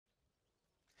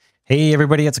Hey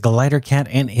everybody, it's Glidercat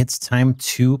and it's time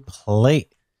to play.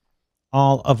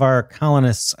 All of our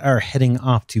colonists are heading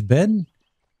off to bed,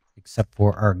 except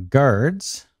for our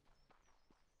guards.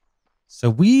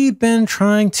 So we've been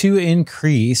trying to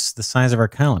increase the size of our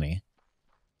colony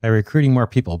by recruiting more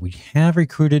people. We have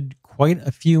recruited quite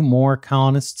a few more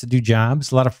colonists to do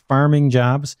jobs, a lot of farming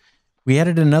jobs. We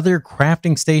added another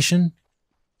crafting station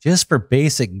just for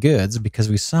basic goods because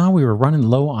we saw we were running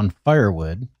low on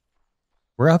firewood.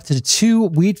 We're up to 2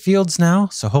 wheat fields now,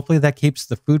 so hopefully that keeps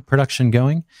the food production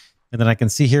going. And then I can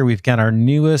see here we've got our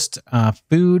newest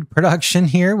food production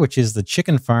here, which is the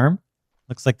chicken farm.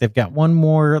 Looks like they've got one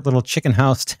more little chicken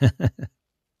house to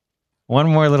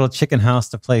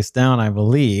place down, I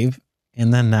believe.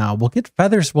 And then now we'll get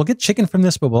feathers. We'll get chicken from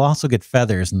this, but we'll also get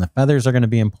feathers. And the feathers are going to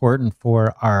be important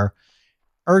for our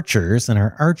archers and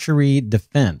our archery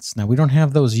defense. Now, we don't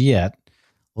have those yet.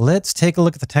 Let's take a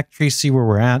look at the tech tree, see where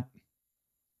we're at.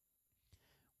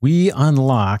 We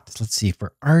unlocked, let's see,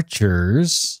 for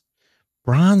archers,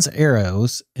 bronze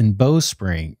arrows and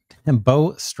bowstrings.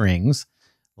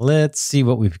 Let's see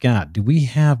what we've got. Do we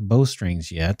have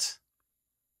bowstrings yet?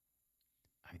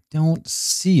 I don't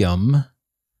see them.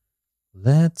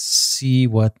 Let's see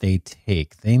what they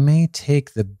take. They may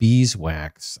take the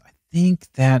beeswax. I think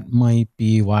that might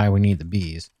be why we need the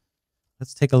bees.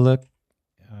 Let's take a look.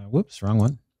 Whoops, wrong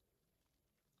one.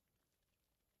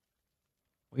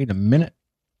 Wait a minute.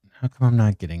 How come I'm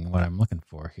not getting what I'm looking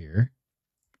for here?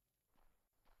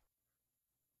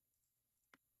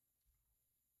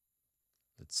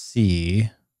 Let's see.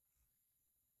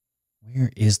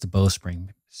 Where is the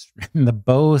bowstring? The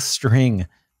bowstring. I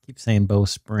keep saying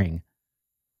bowspring.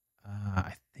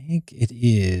 I think it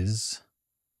is.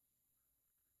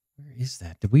 Where is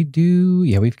that? Did we do?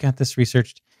 Yeah, we've got this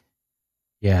researched.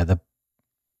 Yeah, the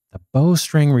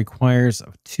bowstring requires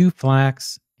 2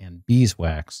 flax and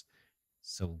beeswax.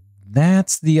 So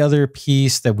that's the other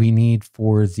piece that we need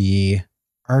for the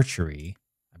archery,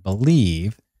 I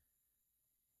believe.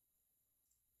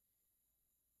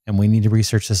 And we need to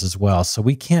research this as well. So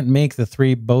we can't make the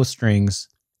 3 bowstrings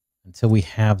until we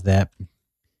have that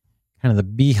kind of the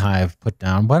beehive put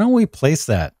down. Why don't we place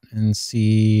that and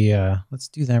see? Let's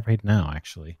do that right now,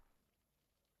 actually.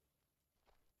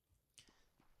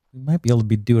 We might be able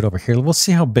to do it over here. We'll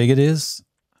see how big it is.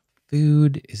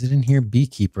 Food, is it in here?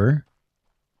 Beekeeper.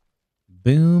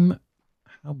 Boom.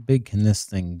 How big can this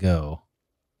thing go?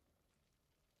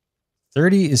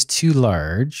 30 is too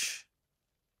large.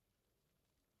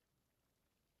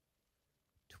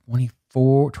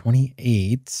 24,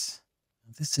 28.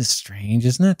 This is strange,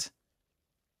 isn't it?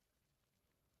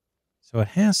 So it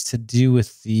has to do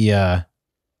with the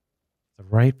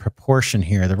right proportion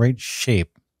here, the right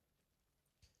shape.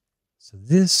 So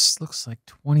this looks like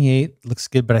 28. Looks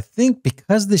good, but I think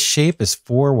because the shape is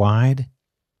 4 wide,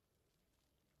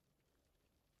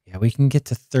 yeah, we can get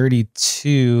to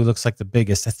 32. Looks like the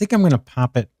biggest. I think I'm going to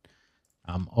pop it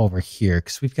over here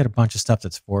because we've got a bunch of stuff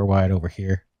that's 4 wide over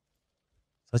here.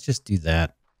 So let's just do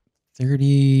that.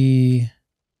 38.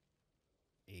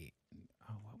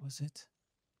 Oh, what was it?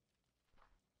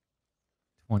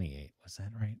 28. Was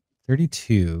that right?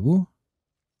 32.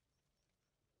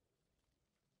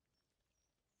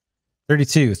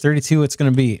 32 it's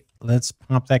going to be. Let's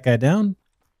pop that guy down.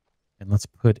 And let's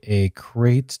put a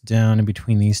crate down in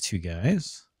between these 2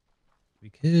 guys.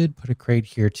 We could put a crate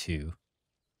here too.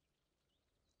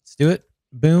 Let's do it.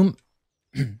 Boom.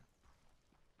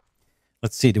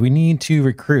 Let's see. Do we need to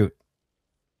recruit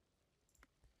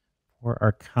for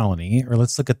our colony? Or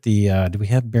let's look at the, do we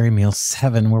have berry meal?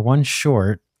 7. We're 1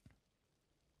 short.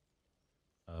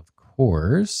 Of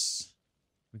course.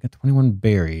 We got 21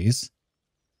 berries.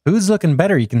 Food's looking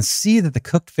better. You can see that the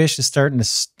cooked fish is starting to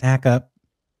stack up.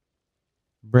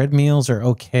 Bread meals are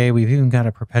okay. We've even got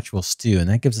a perpetual stew, and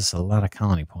that gives us a lot of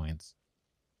colony points.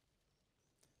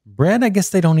 Bread, I guess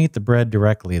they don't eat the bread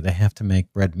directly. They have to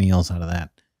make bread meals out of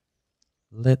that.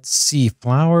 Let's see.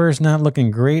 Flour is not looking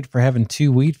great for having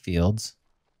 2 wheat fields.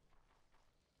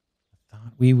 I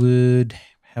thought we would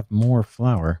have more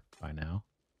flour by now.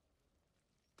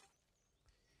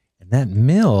 And that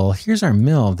mill, here's our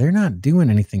mill. They're not doing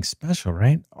anything special,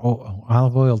 right? Oh,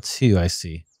 olive oil too, I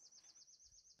see.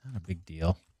 Not a big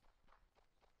deal.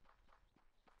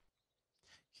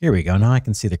 Here we go. Now I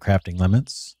can see the crafting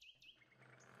limits.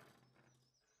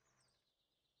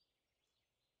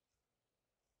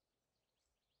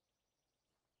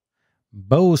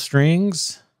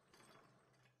 Bowstrings.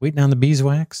 Waiting on the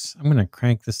beeswax. I'm going to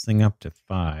crank this thing up to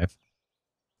 5.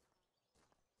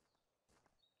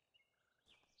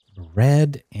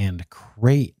 Red and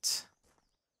crate.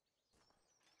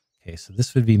 Okay, so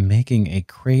this would be making a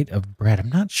crate of bread. I'm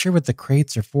not sure what the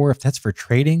crates are for. If that's for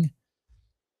trading,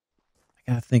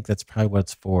 I gotta think that's probably what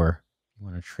it's for. You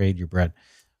want to trade your bread.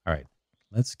 All right,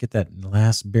 let's get that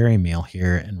last berry meal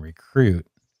here and recruit.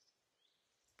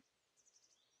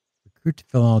 Recruit to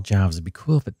fill all jobs. It'd be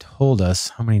cool if it told us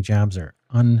how many jobs are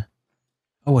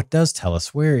Oh, it does tell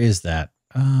us. Where is that?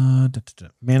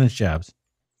 Manage jobs.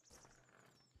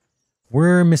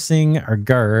 We're missing our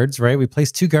guards, right? We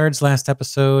placed 2 guards last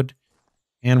episode,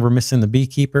 and we're missing the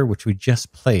beekeeper, which we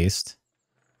just placed.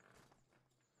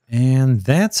 And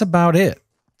that's about it.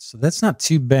 So that's not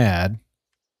too bad.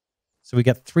 So we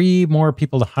got 3 more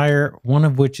people to hire, 2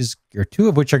 of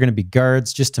which are going to be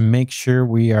guards, just to make sure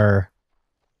we're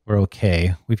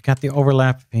okay. We've got the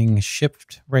overlapping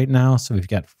shift right now, so we've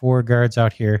got 4 guards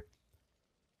out here.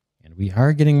 And we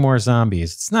are getting more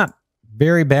zombies. It's not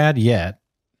very bad yet,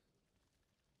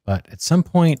 but at some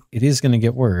point it is going to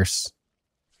get worse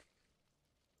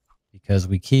because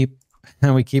we keep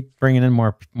bringing in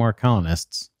more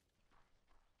colonists.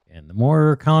 And the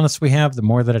more colonists we have, the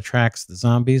more that attracts the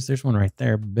zombies. There's one right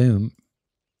there. Boom.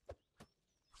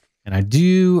 And I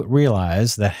do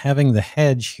realize that having the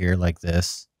hedge here like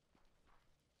this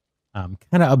kind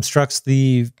of obstructs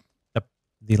the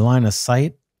line of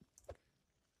sight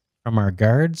from our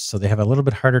guards, so they have a little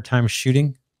bit harder time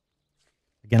shooting.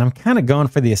 Again, I'm kind of going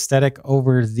for the aesthetic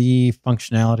over the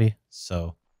functionality,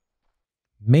 so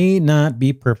may not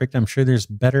be perfect. I'm sure there's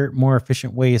better, more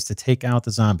efficient ways to take out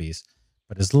the zombies.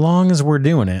 But as long as we're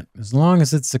doing it, as long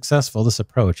as it's successful, this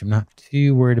approach, I'm not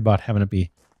too worried about having it be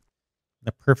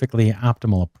the perfectly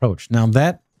optimal approach. Now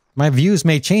my views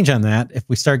may change on that if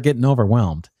we start getting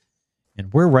overwhelmed.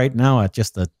 And we're right now at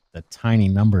just the tiny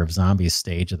number of zombies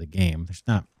stage of the game. There's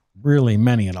not really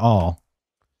many at all.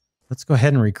 Let's go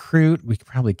ahead and recruit. We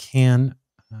probably can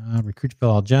recruit to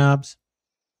fill all jobs.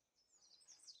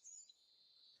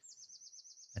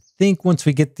 I think once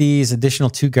we get these additional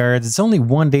 2 guards, it's only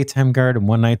 1 daytime guard and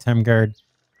 1 nighttime guard.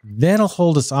 That'll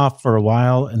hold us off for a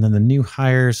while. And then the new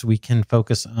hires, we can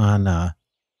focus on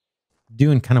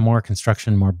doing kind of more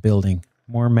construction, more building,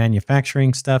 more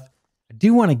manufacturing stuff. I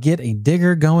do want to get a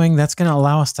digger going. That's going to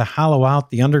allow us to hollow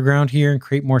out the underground here and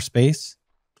create more space.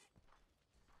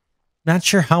 Not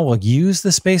sure how we'll use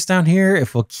the space down here,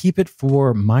 if we'll keep it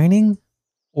for mining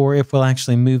or if we'll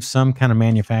actually move some kind of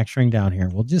manufacturing down here.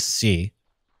 We'll just see.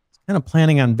 Kind of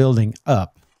planning on building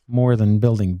up more than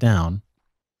building down.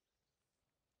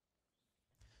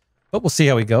 But we'll see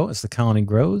how we go as the colony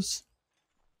grows.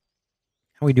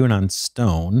 How are we doing on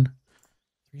stone?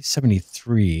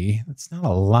 373. That's not a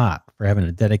lot for having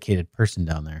a dedicated person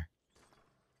down there.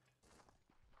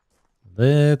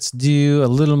 Let's do a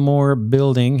little more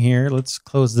building here. Let's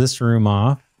close this room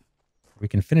off. We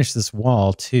can finish this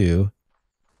wall too,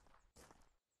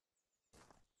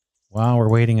 while we're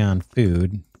waiting on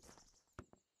food,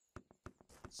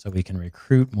 so we can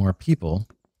recruit more people.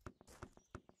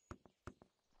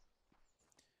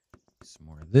 Some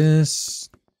more of this.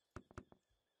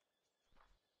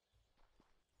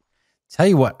 Tell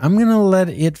you what, I'm going to let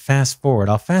it fast forward.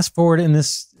 I'll fast forward in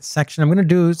this section. I'm going to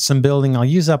do some building. I'll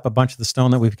use up a bunch of the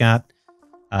stone that we've got,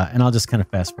 and I'll just kind of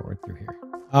fast forward through here.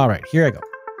 All right, here I go.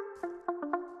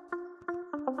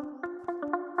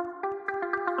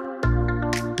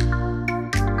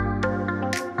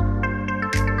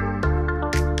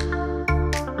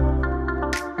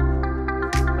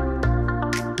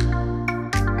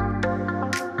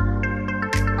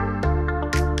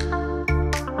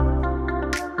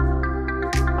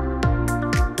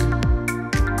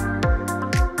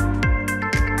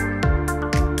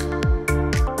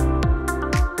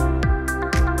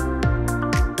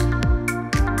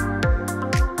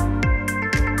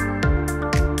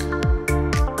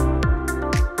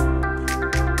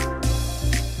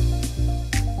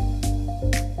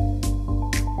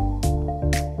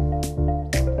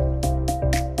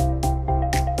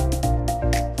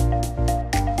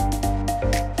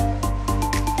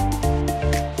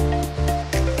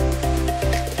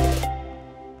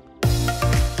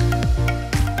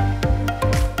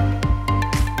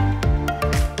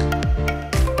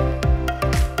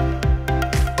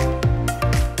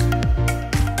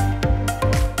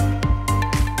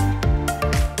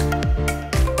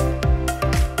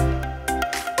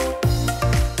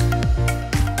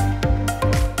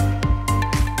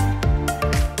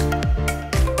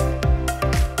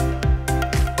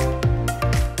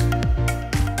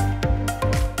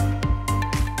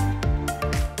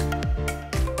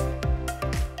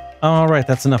 All right,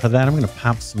 that's enough of that. I'm going to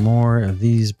pop some more of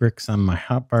these bricks on my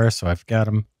hotbar, so I've got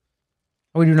them.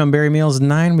 How are we doing on berry meals?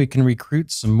 9. We can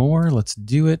recruit some more. Let's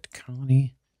do it.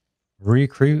 Colony.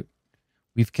 Recruit.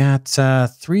 We've got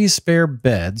 3 spare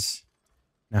beds.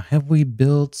 Now, have we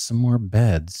built some more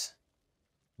beds?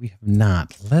 We have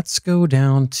not. Let's go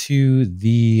down to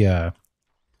the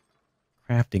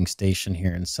crafting station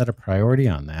here and set a priority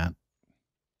on that.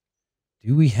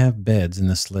 Do we have beds in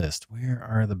this list? Where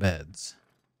are the beds?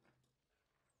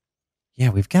 Yeah,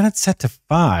 we've got it set to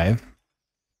 5.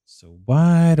 So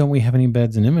why don't we have any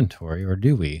beds in inventory, or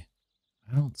do we?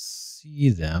 I don't see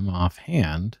them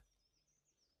offhand.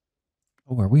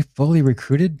 Oh, are we fully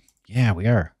recruited? Yeah, we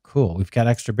are. Cool. We've got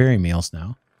extra berry meals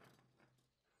now.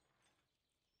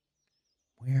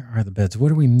 Where are the beds?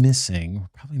 What are we missing? We're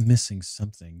probably missing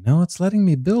something. No, it's letting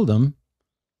me build them.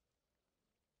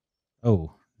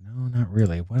 Oh, no, not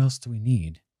really. What else do we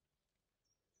need?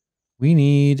 We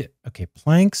need, okay,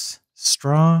 planks,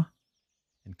 straw,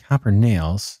 and copper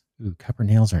nails. Ooh, copper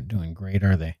nails aren't doing great,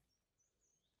 are they?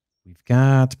 We've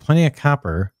got plenty of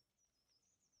copper.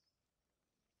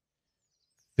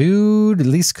 Food, at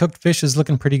least cooked fish is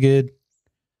looking pretty good.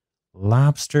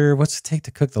 Lobster, what's it take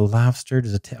to cook the lobster?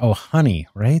 Does it take, oh, honey,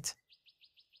 right?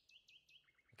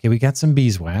 Okay, we got some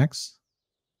beeswax.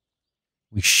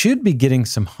 We should be getting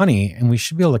some honey, and we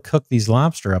should be able to cook these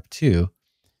lobster up too.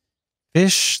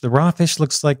 Fish, the raw fish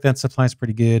looks like that supply's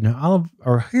pretty good. Now,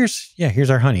 here's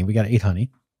our honey. We got 8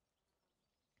 honey.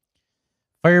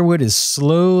 Firewood is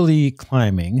slowly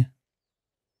climbing.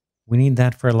 We need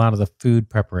that for a lot of the food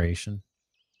preparation.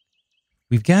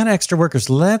 We've got extra workers.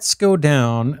 Let's go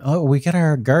down. Oh, we got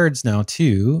our guards now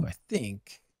too, I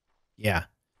think. Yeah.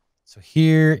 So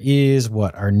here is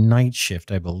what? Our night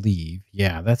shift, I believe.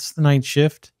 Yeah, that's the night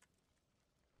shift.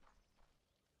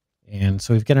 And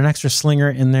so we've got an extra slinger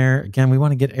in there. Again, we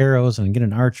want to get arrows and get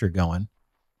an archer going.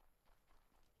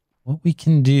 What we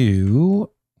can do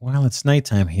while it's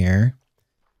nighttime here,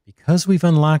 because we've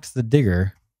unlocked the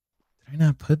digger. Did I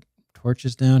not put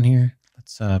torches down here?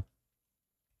 Let's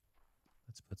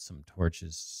put some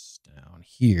torches down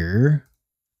here.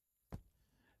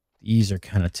 These are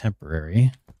kind of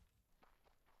temporary.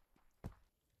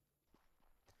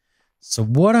 So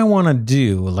what I want to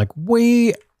do,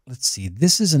 let's see,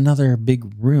 this is another big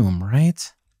room,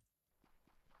 right?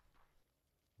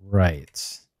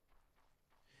 Right.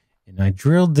 And I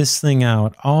drilled this thing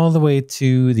out all the way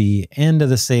to the end of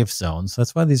the safe zone. So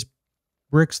that's why these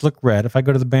bricks look red. If I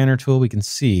go to the banner tool, we can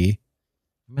see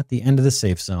I'm at the end of the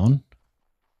safe zone.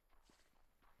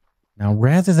 Now,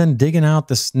 rather than digging out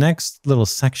this next little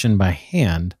section by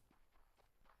hand,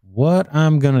 what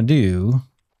I'm going to do,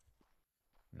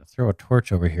 I'm going to throw a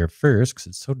torch over here first because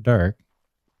it's so dark.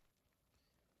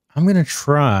 I'm going to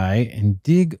try and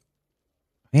dig.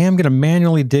 I am going to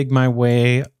manually dig my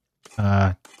way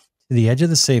to the edge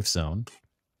of the safe zone.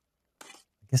 I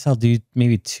guess I'll do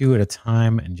maybe 2 at a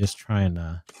time and just try and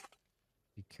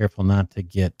be careful not to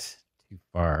get too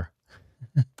far.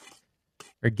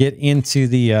 Or get into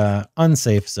the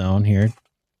unsafe zone here.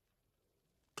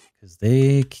 Because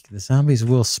the zombies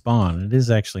will spawn. It is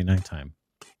actually nighttime.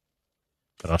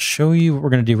 But I'll show you what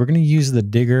we're going to do. We're going to use the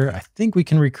digger. I think we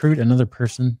can recruit another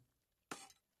person.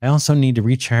 I also need to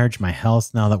recharge my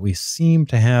health now that we seem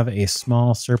to have a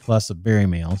small surplus of berry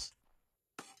meals.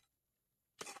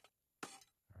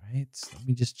 All right, so let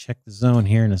me just check the zone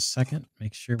here in a second.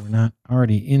 Make sure we're not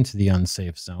already into the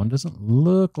unsafe zone. Doesn't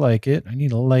look like it. I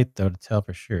need a light, though, to tell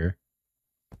for sure.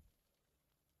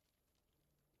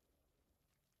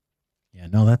 Yeah,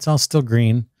 no, that's all still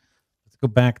green. Let's go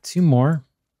back 2 more.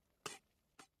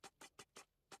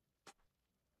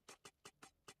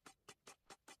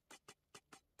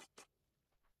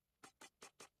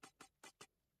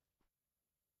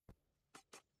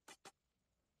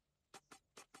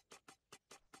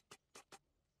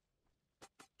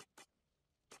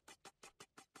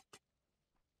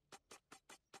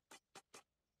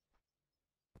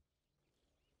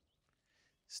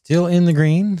 Still in the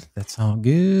green. That's all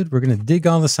good. We're going to dig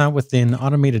all this out with an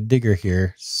automated digger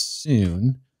here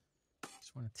soon.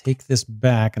 Just want to take this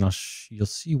back, and you'll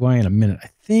see why in a minute. I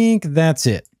think that's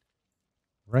it.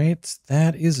 Right?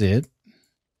 That is it.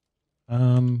 Why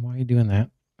are you doing that?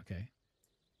 Okay.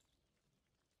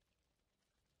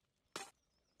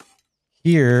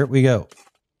 Here we go.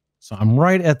 So I'm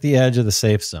right at the edge of the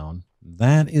safe zone.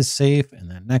 That is safe, and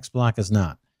that next block is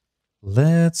not.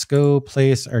 Let's go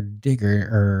place our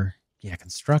digger,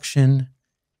 construction.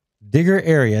 Digger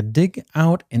area. Dig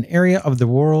out an area of the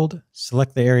world.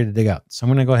 Select the area to dig out. So I'm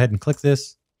going to go ahead and click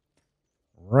this.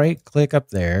 Right click up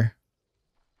there.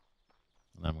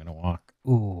 And I'm going to walk.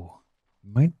 Ooh,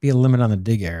 might be a limit on the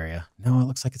dig area. No, it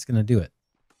looks like it's going to do it.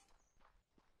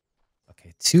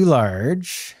 Okay, too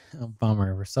large. Oh,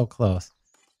 bummer. We're so close.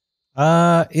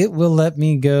 It will let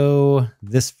me go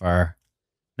this far.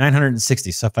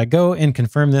 960. So if I go and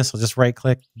confirm this, I'll just right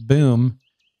click, boom.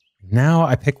 Now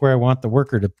I pick where I want the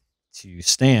worker to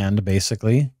stand,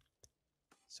 basically.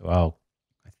 So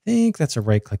I think that's a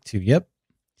right click too. Yep.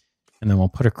 And then we'll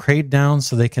put a crate down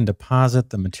so they can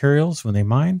deposit the materials when they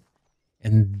mine.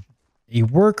 And a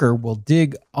worker will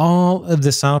dig all of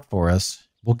this out for us.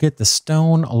 We'll get the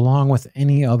stone along with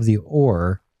any of the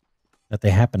ore that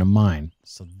they happen to mine.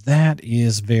 So that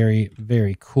is very,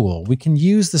 very cool. We can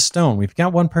use the stone. We've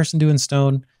got one person doing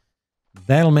stone.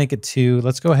 That'll make it 2.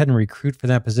 Let's go ahead and recruit for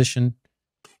that position.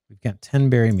 We've got 10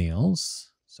 berry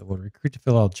meals. So we'll recruit to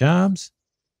fill all jobs.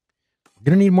 We're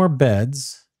going to need more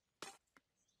beds.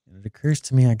 And it occurs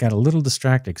to me I got a little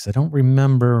distracted because I don't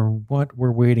remember what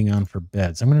we're waiting on for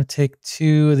beds. I'm going to take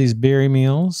 2 of these berry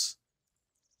meals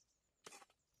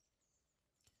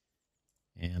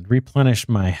and replenish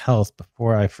my health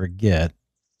before I forget.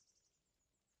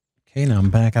 Okay, now I'm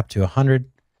back up to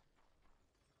 100.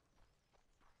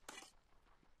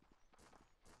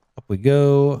 Up we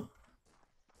go.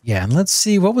 Yeah, and let's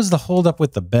see, what was the holdup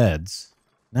with the beds?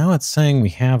 Now it's saying we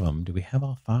have them. Do we have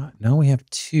all 5? No, we have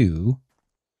 2.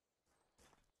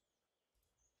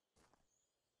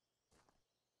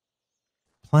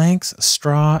 Planks,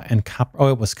 straw, and copper. Oh,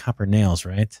 it was copper nails,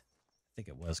 right? I think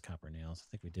it was copper nails. I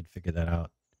think we did figure that out.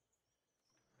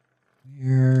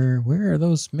 Where are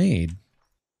those made?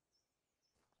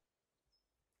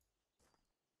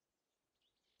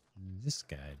 This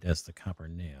guy does the copper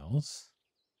nails.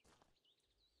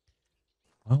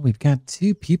 Well, we've got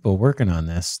 2 people working on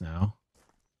this now.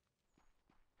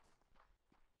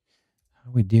 How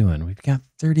are we doing? We've got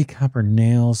 30 copper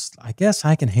nails. I guess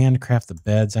I can handcraft the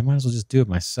beds. I might as well just do it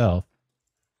myself.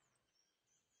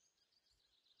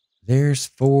 There's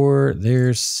 4.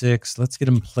 There's 6. Let's get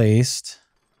them placed.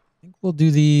 I think we'll do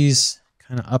these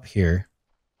kind of up here.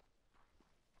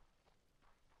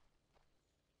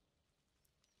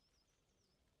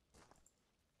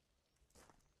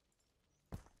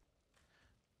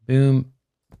 Boom,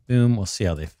 boom. We'll see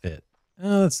how they fit.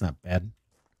 Oh, that's not bad.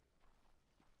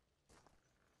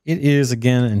 It is,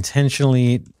 again,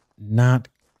 intentionally not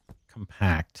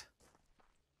compact.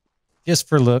 Just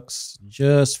for looks.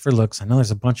 Just for looks. I know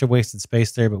there's a bunch of wasted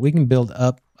space there, but we can build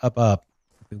up, up, up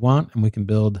if we want, and we can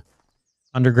build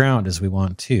underground as we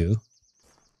want to.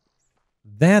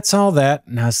 That's all that.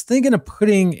 And I was thinking of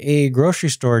putting a grocery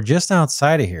store just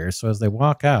outside of here, so as they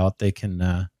walk out, they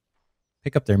can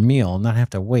pick up their meal and not have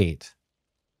to wait.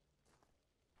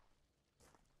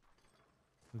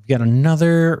 We've got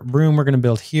another room we're going to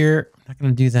build here. I'm not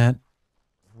going to do that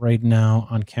right now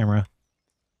on camera.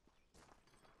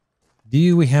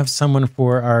 Do we have someone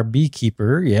for our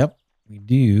beekeeper? Yep, we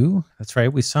do. That's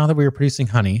right. We saw that we were producing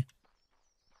honey.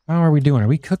 How are we doing? Are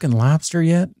we cooking lobster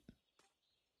yet?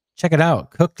 Check it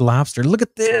out. Cooked lobster. Look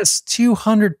at this.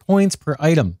 200 points per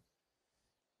item.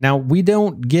 Now, we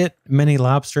don't get many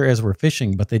lobster as we're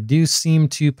fishing, but they do seem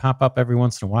to pop up every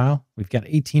once in a while. We've got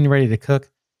 18 ready to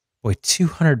cook. Boy,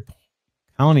 200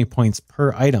 colony points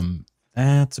per item.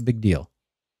 That's a big deal.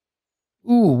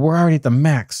 Ooh, we're already at the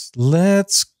max.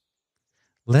 Let's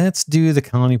do the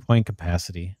colony point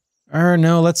capacity. Or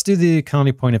no, let's do the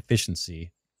colony point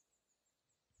efficiency.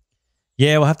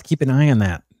 Yeah, we'll have to keep an eye on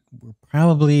that. We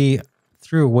probably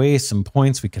threw away some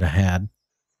points we could have had.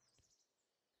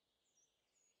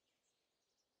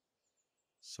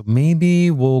 So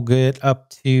maybe we'll get up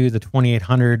to the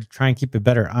 2800, try and keep a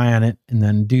better eye on it, and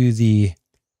then do the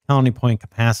colony point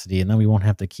capacity, and then we won't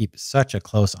have to keep such a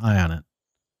close eye on it.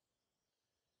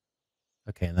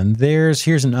 Okay, and then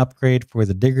here's an upgrade for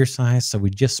the digger size. So we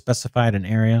just specified an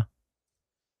area.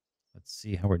 Let's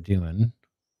see how we're doing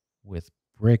with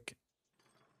brick.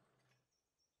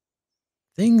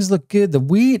 Things look good. The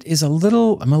wheat is I'm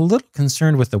a little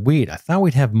concerned with the wheat. I thought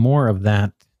we'd have more of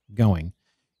that going.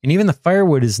 And even the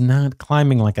firewood is not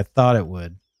climbing like I thought it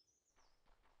would.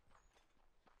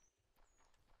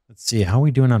 Let's see, how are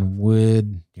we doing on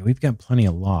wood? Yeah, we've got plenty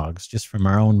of logs just from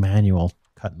our own manual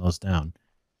cutting those down.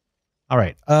 All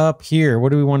right, up here, what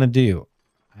do we want to do?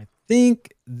 I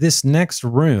think this next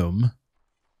room,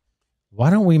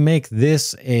 why don't we make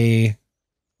this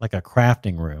like a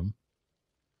crafting room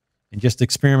and just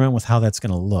experiment with how that's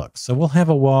going to look. So we'll have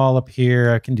a wall up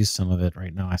here. I can do some of it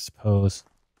right now, I suppose.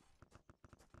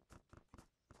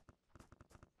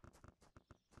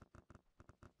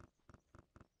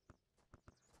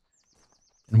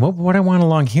 And what I want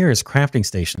along here is crafting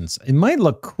stations. It might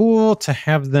look cool to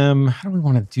have them. How do we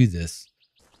want to do this?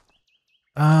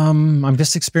 I'm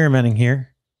just experimenting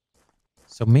here.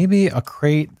 So maybe a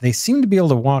crate. They seem to be able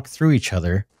to walk through each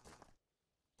other.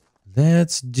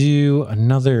 Let's do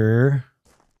another.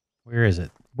 Where is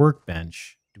it?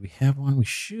 Workbench. Do Do we have one? We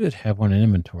should have one in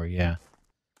inventory, yeah.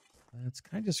 Can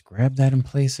I just grab that and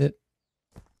place it?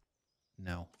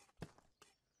 No.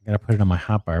 I gotta put it on my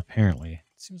hotbar, apparently. It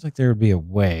seems like there would be a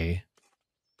way.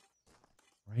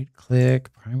 Right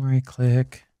click, primary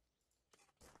click.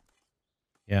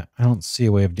 Yeah, I don't see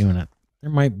a way of doing it.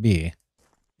 There might be.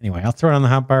 Anyway, I'll throw it on the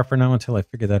hotbar for now until I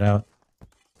figure that out.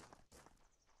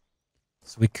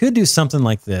 So we could do something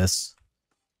like this,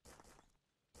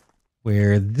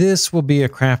 where this will be a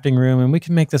crafting room, and we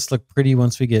can make this look pretty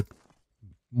once we get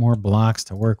more blocks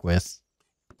to work with.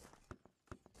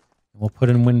 We'll put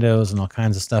in windows and all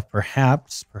kinds of stuff,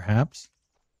 perhaps.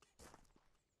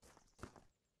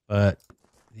 But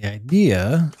the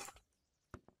idea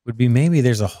would be maybe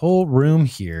there's a whole room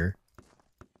here,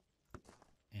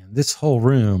 and this whole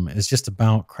room is just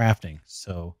about crafting.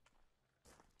 So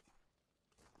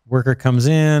worker comes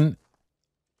in,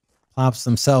 plops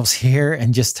themselves here,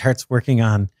 and just starts working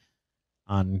on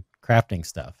crafting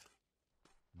stuff.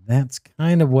 That's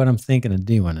kind of what I'm thinking of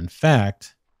doing. In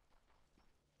fact,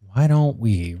 why don't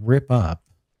we rip up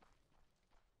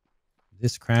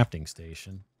this crafting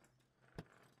station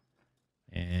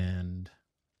and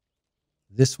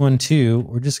this one too?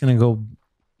 We're just going to go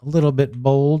a little bit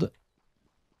bold.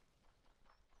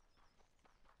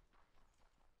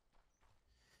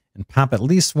 And pop at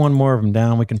least one more of them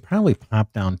down. We can probably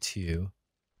pop down two.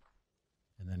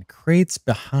 And then crates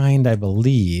behind, I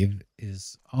believe,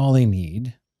 is all they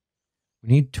need. We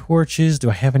need torches.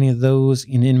 Do I have any of those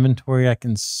in inventory I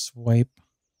can swipe?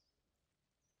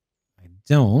 I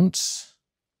don't.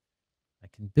 I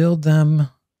can build them.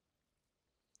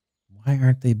 Why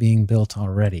aren't they being built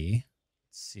already?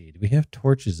 Let's see. Do we have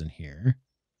torches in here?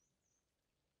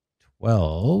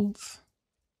 12.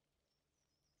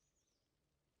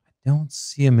 I don't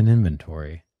see them in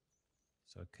inventory.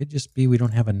 So it could just be we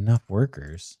don't have enough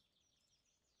workers.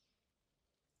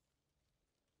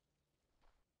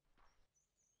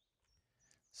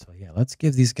 So yeah, let's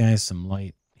give these guys some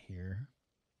light here.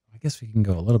 I guess we can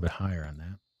go a little bit higher on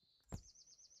that.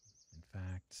 In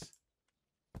fact,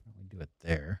 why don't we do it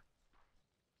there?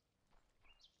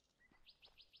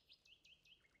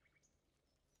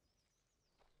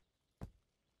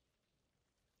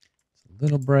 It's a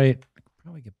little bright. I could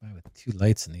probably get by with 2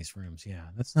 lights in these rooms. Yeah,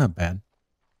 that's not bad.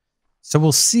 So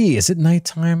we'll see. Is it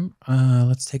nighttime?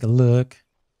 Let's take a look.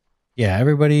 Yeah,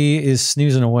 everybody is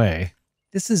snoozing away.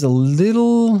 This is a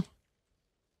little...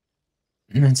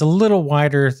 It's a little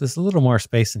wider. There's a little more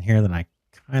space in here than I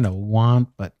kind of want,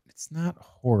 but it's not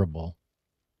horrible.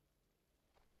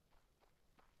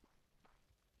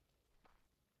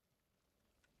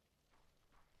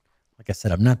 Like I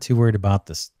said, I'm not too worried about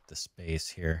the space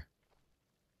here.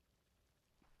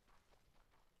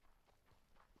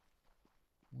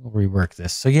 We'll rework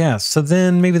this. So yeah, so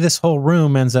then maybe this whole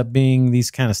room ends up being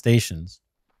these kind of stations.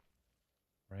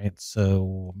 Right,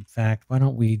 so in fact, why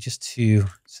don't we just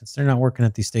since they're not working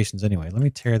at these stations anyway, let me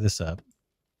tear this up.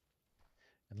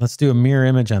 And let's do a mirror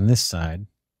image on this side.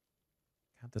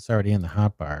 Got this already in the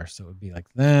hotbar, so it would be like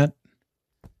that,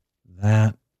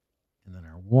 and then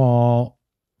our wall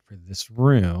for this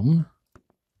room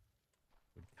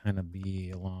would kind of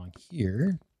be along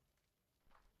here.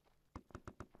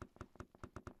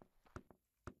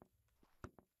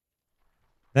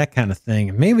 That kind of thing.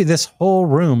 And maybe this whole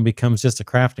room becomes just a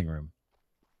crafting room.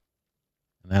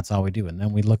 And that's all we do. And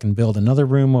then we look and build another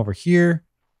room over here.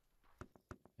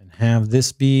 And have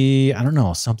this be, I don't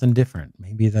know, something different.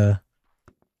 Maybe the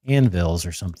anvils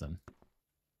or something.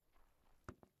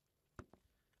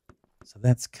 So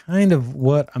that's kind of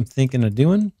what I'm thinking of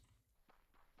doing.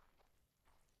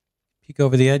 Peek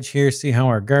over the edge here, see how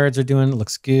our guards are doing. It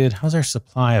looks good. How's our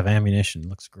supply of ammunition?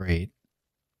 Looks great.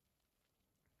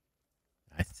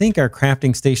 I think our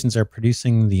crafting stations are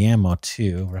producing the ammo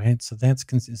too, right? So that's,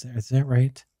 is that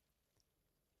right?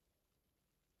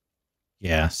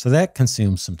 Yeah, so that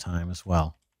consumes some time as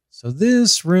well. So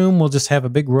this room will just have a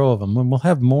big row of them, and we'll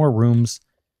have more rooms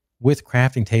with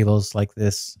crafting tables like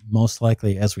this, most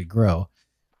likely as we grow.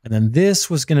 And then this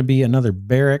was going to be another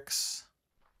barracks.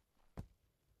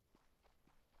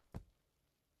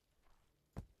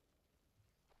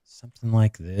 Something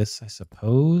like this, I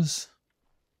suppose.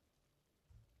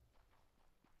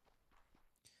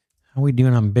 How are we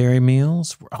doing on berry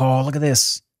meals? Oh, look at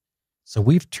this. So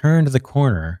we've turned the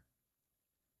corner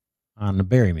on the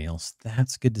berry meals.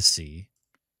 That's good to see.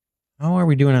 How are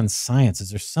we doing on science? Is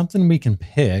there something we can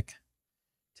pick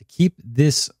to keep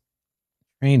this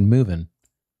train moving?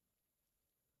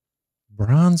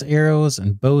 Bronze arrows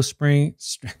and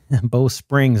bowstrings. I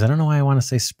don't know why I want to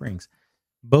say springs.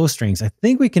 Bowstrings. I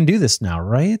think we can do this now,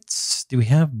 right? Do we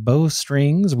have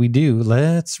bowstrings? We do.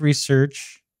 Let's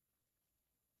research.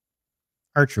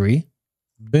 archery.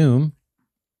 Boom.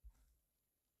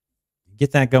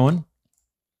 Get that going.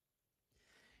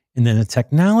 And then a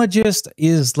technologist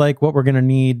is like what we're going to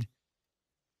need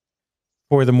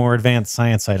for the more advanced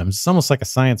science items. It's almost like a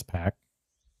science pack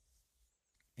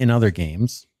in other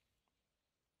games.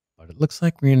 But it looks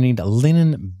like we're going to need a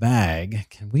linen bag.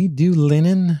 Can we do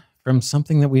linen from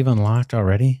something that we've unlocked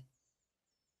already?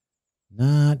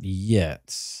 Not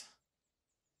yet.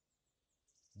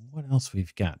 What else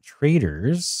we've got?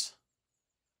 Traders.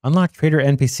 Unlock trader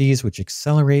NPCs, which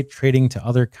accelerate trading to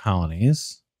other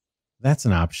colonies. That's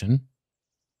an option.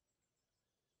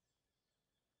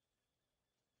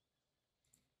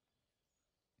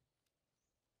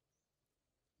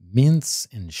 Mints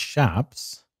and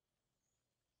shops.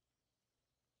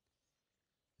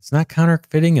 It's not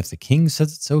counterfeiting if the king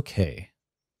says it's okay.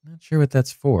 Not sure what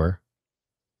that's for.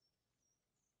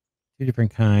 2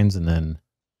 different kinds, and then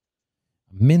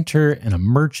a minter and a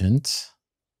merchant.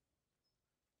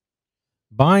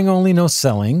 Buying only, no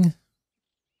selling.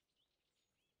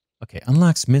 Okay,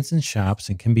 unlocks mints and shops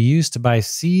and can be used to buy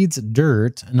seeds,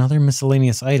 dirt, and other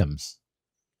miscellaneous items.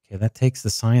 Okay, that takes the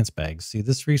science bags. See,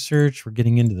 this research, we're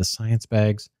getting into the science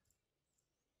bags.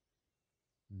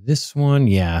 This one,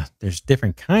 yeah, there's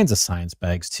different kinds of science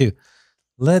bags too.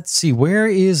 Let's see, where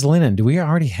is linen? Do we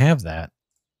already have that?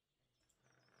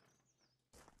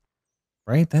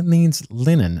 Right, that means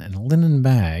linen and a linen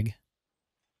bag.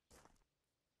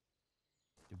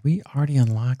 Did we already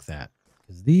unlock that?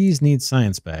 Because these need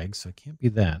science bags, so it can't be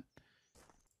that.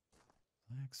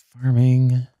 Flax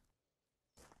farming.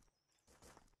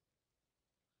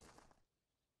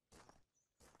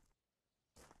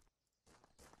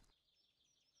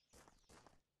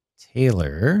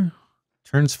 Tailor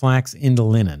turns flax into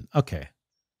linen. Okay,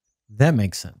 that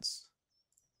makes sense.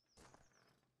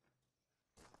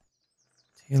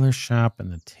 Tailor shop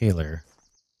and the tailor.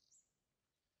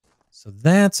 So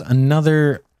that's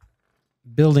another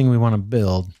building we want to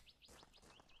build.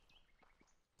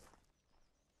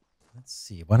 Let's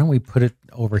see. Why don't we put it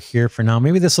over here for now?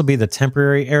 Maybe this will be the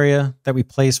temporary area that we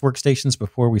place workstations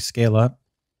before we scale up.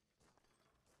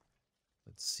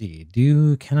 Let's see.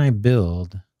 Can I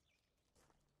build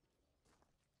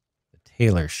the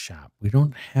tailor shop? We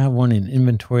don't have one in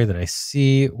inventory that I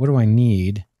see. What do I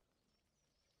need?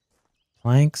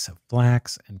 Planks,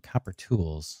 flax, and copper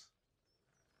tools.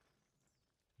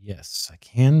 Yes, I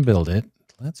can build it.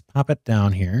 Let's pop it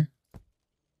down here.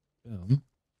 Boom.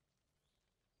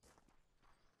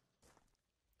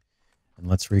 And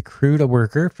let's recruit a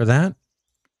worker for that.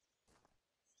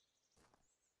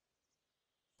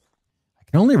 I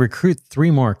can only recruit 3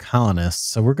 more colonists,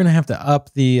 so we're going to have to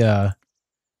up the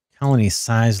colony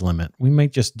size limit. We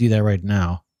might just do that right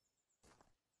now.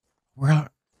 We're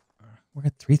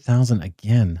at 3,000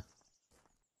 again.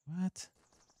 What?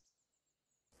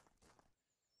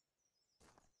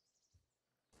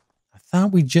 I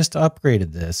thought we just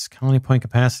upgraded this colony point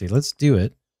capacity. Let's do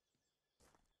it.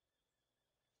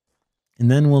 And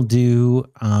then we'll do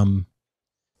the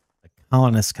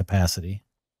colonist capacity.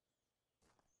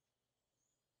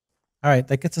 All right,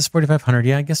 that gets us 4,500.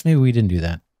 Yeah, I guess maybe we didn't do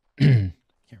that. Can't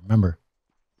remember.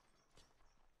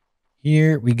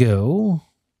 Here we go.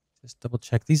 Just double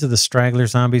check. These are the straggler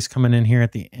zombies coming in here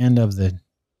at the end of the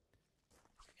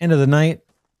night.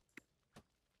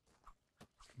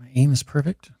 My aim is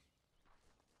perfect.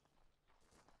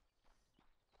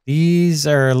 These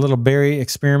are a little berry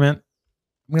experiment.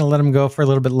 I'm going to let them go for a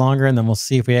little bit longer, and then we'll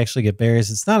see if we actually get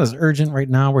berries. It's not as urgent right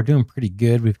now. We're doing pretty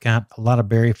good. We've got a lot of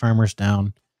berry farmers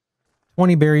down.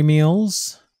 20 berry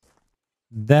meals.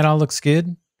 That all looks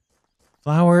good.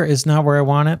 Flour is not where I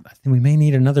want it. I think we may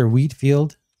need another wheat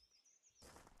field.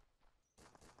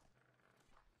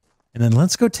 And then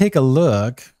let's go take a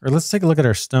look, or let's take a look at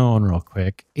our stone real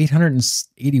quick.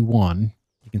 881.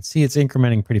 You can see it's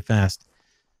incrementing pretty fast.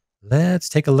 Let's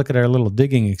take a look at our little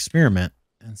digging experiment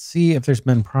and see if there's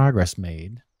been progress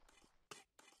made.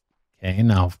 Okay,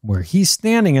 now where he's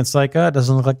standing, it's like, it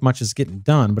doesn't look like much is getting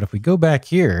done. But if we go back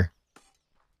here,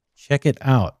 check it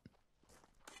out.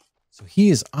 So he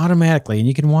is automatically, and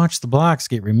you can watch the blocks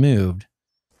get removed.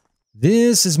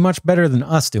 This is much better than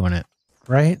us doing it,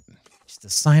 right? Just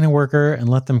assign a worker and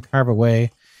let them carve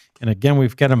away. And again,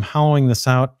 we've got them hollowing this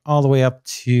out all the way up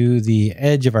to the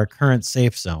edge of our current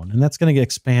safe zone. And that's going to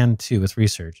expand too with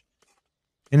research.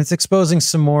 And it's exposing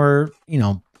some more,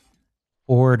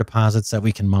 ore deposits that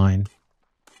we can mine.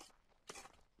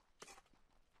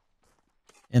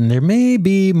 And there may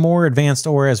be more advanced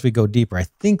ore as we go deeper. I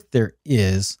think there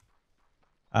is.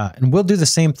 And we'll do the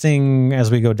same thing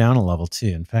as we go down a level too.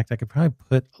 In fact, I could probably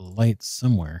put a light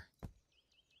somewhere.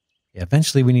 Yeah,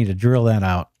 eventually we need to drill that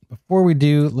out. before we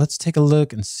do, let's take a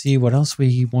look and see what else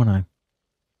we want to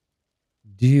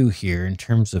do here in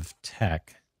terms of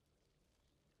tech.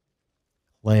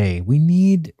 Clay. We're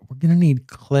going to need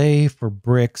clay for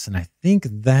bricks, and I think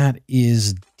that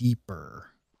is deeper.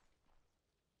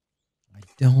 I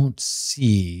don't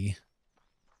see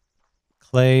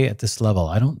clay at this level.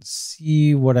 I don't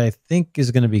see what I think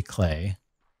is going to be clay.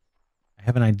 I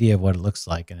have an idea of what it looks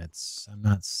like, and I'm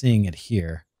not seeing it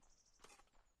here.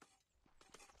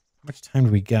 How much time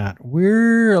do we got?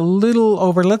 We're a little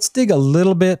over. Let's dig a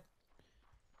little bit.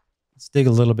 Let's dig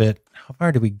a little bit. How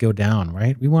far do we go down,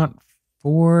 right? We want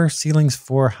 4 ceilings,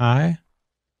 4 high.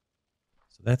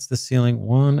 So that's the ceiling.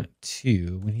 1,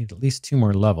 2. We need at least 2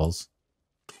 more levels.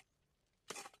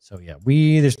 So yeah,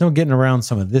 there's no getting around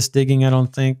some of this digging, I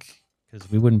don't think, because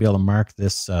we wouldn't be able to mark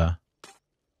this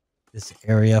this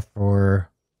area for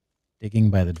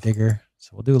digging by the digger.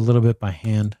 So we'll do a little bit by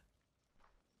hand.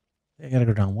 I gotta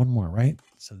go down 1 more, right?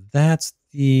 So that's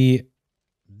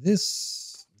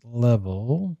this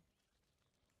level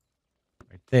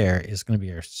right there is going to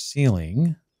be our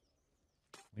ceiling.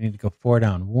 We need to go 4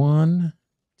 down. 1,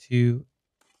 2,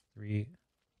 3,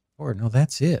 4. No,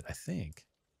 that's it, I think.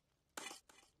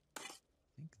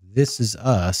 This is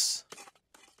us.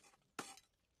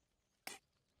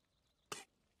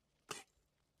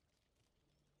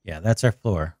 Yeah, that's our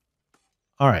floor.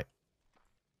 All right.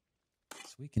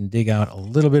 So we can dig out a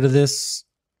little bit of this.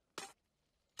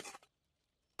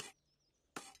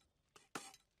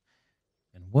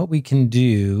 And what we can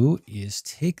do is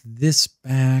take this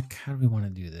back. How do we want to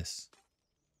do this?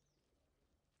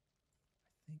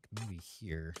 I think maybe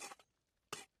here.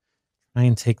 Try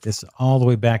and take this all the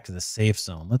way back to the safe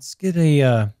zone. Let's get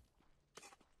a...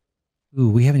 Ooh,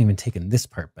 we haven't even taken this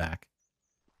part back.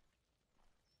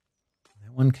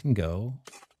 That one can go.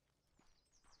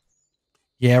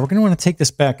 Yeah, we're going to want to take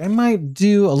this back. I might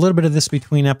do a little bit of this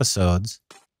between episodes.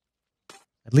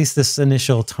 At least this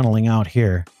initial tunneling out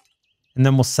here. And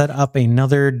then we'll set up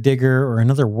another digger or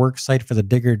another work site for the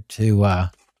digger to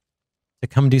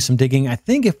come do some digging. I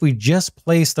think if we just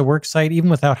place the work site, even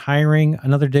without hiring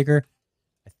another digger,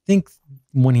 I think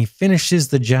when he finishes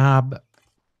the job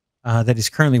that he's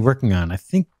currently working on, I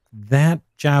think that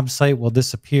job site will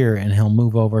disappear and he'll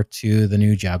move over to the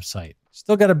new job site.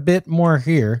 Still got a bit more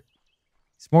here.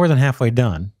 It's more than halfway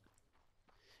done.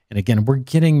 And again, we're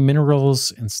getting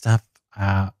minerals and stuff.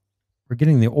 We're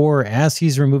getting the ore as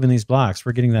he's removing these blocks.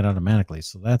 We're getting that automatically.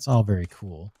 So that's all very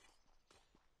cool.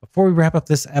 Before we wrap up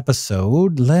this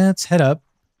episode, let's head up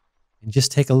and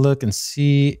just take a look and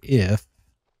see if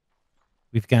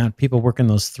we've got people working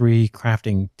those 3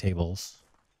 crafting tables.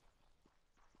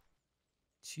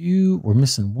 2, we're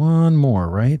missing 1 more,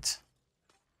 right?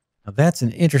 Now that's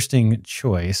an interesting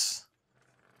choice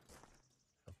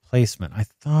of placement. I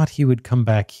thought he would come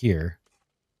back here.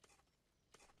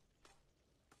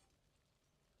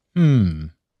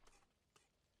 Now,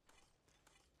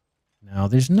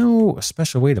 there's no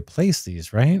special way to place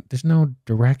these, right? There's no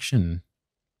direction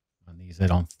on these, I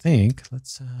don't think.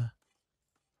 Let's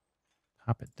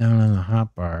pop it down on the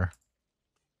hotbar.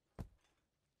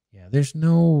 Yeah, there's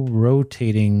no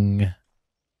rotating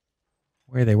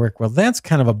where they work. Well, that's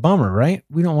kind of a bummer, right?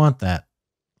 We don't want that.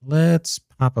 Let's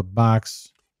pop a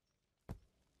box.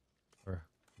 Or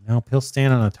nope, he'll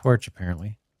stand on a torch,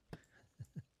 apparently.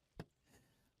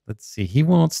 Let's see. He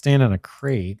won't stand on a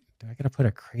crate. Do I got to put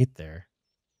a crate there?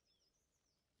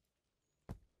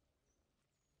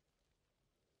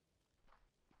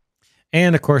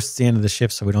 And, of course, it's the end of the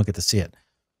shift, so we don't get to see it.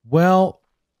 Well,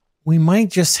 we might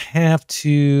just have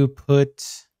to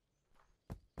put...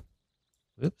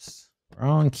 Oops,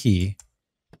 wrong key.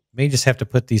 May just have to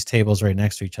put these tables right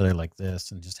next to each other like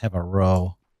this and just have a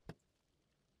row.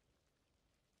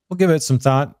 We'll give it some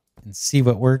thought and see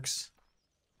what works.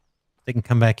 They can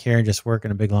come back here and just work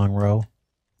in a big long row. A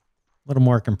little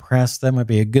more compressed. That might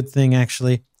be a good thing,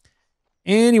 actually.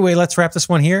 Anyway, let's wrap this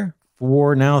one here.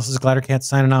 For now, this is Glidercat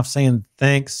signing off, saying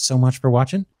thanks so much for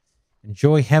watching.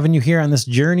 Enjoy having you here on this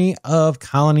journey of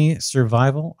colony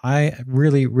survival. I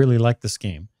really, really like this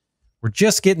game. We're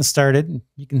just getting started.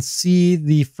 You can see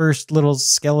the first little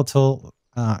skeletal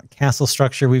castle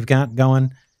structure we've got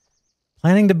going.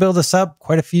 Planning to build this up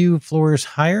quite a few floors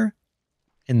higher.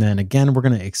 And then again, we're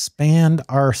going to expand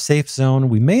our safe zone.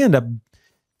 We may end up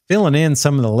filling in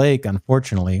some of the lake,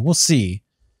 unfortunately. We'll see.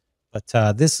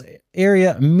 But this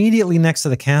area immediately next to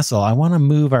the castle, I want to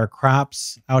move our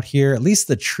crops out here, at least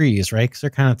the trees, right? Because they're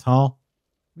kind of tall.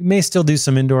 We may still do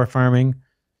some indoor farming.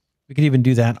 We could even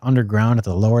do that underground at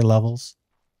the lower levels.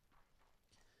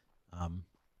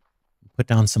 Put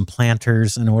down some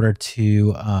planters in order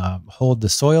to hold the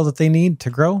soil that they need to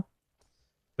grow.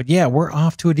 But yeah, we're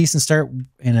off to a decent start.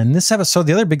 And in this episode,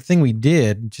 the other big thing we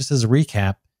did, just as a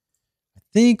recap, I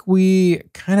think we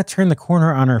kind of turned the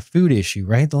corner on our food issue,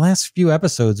 right? The last few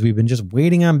episodes, we've been just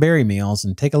waiting on berry meals,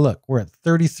 and take a look. We're at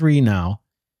 33 now.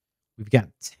 We've got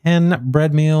 10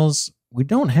 bread meals. We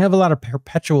don't have a lot of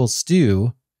perpetual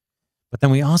stew, but then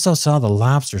we also saw the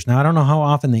lobsters. Now, I don't know how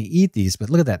often they eat these,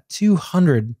 but look at that,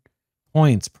 200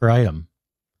 points per item.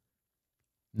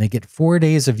 And they get 4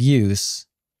 days of use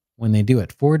when they do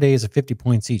it. 4 days of 50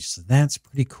 points each. So that's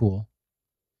pretty cool.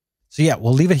 So yeah,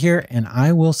 we'll leave it here, and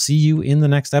I will see you in the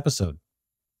next episode.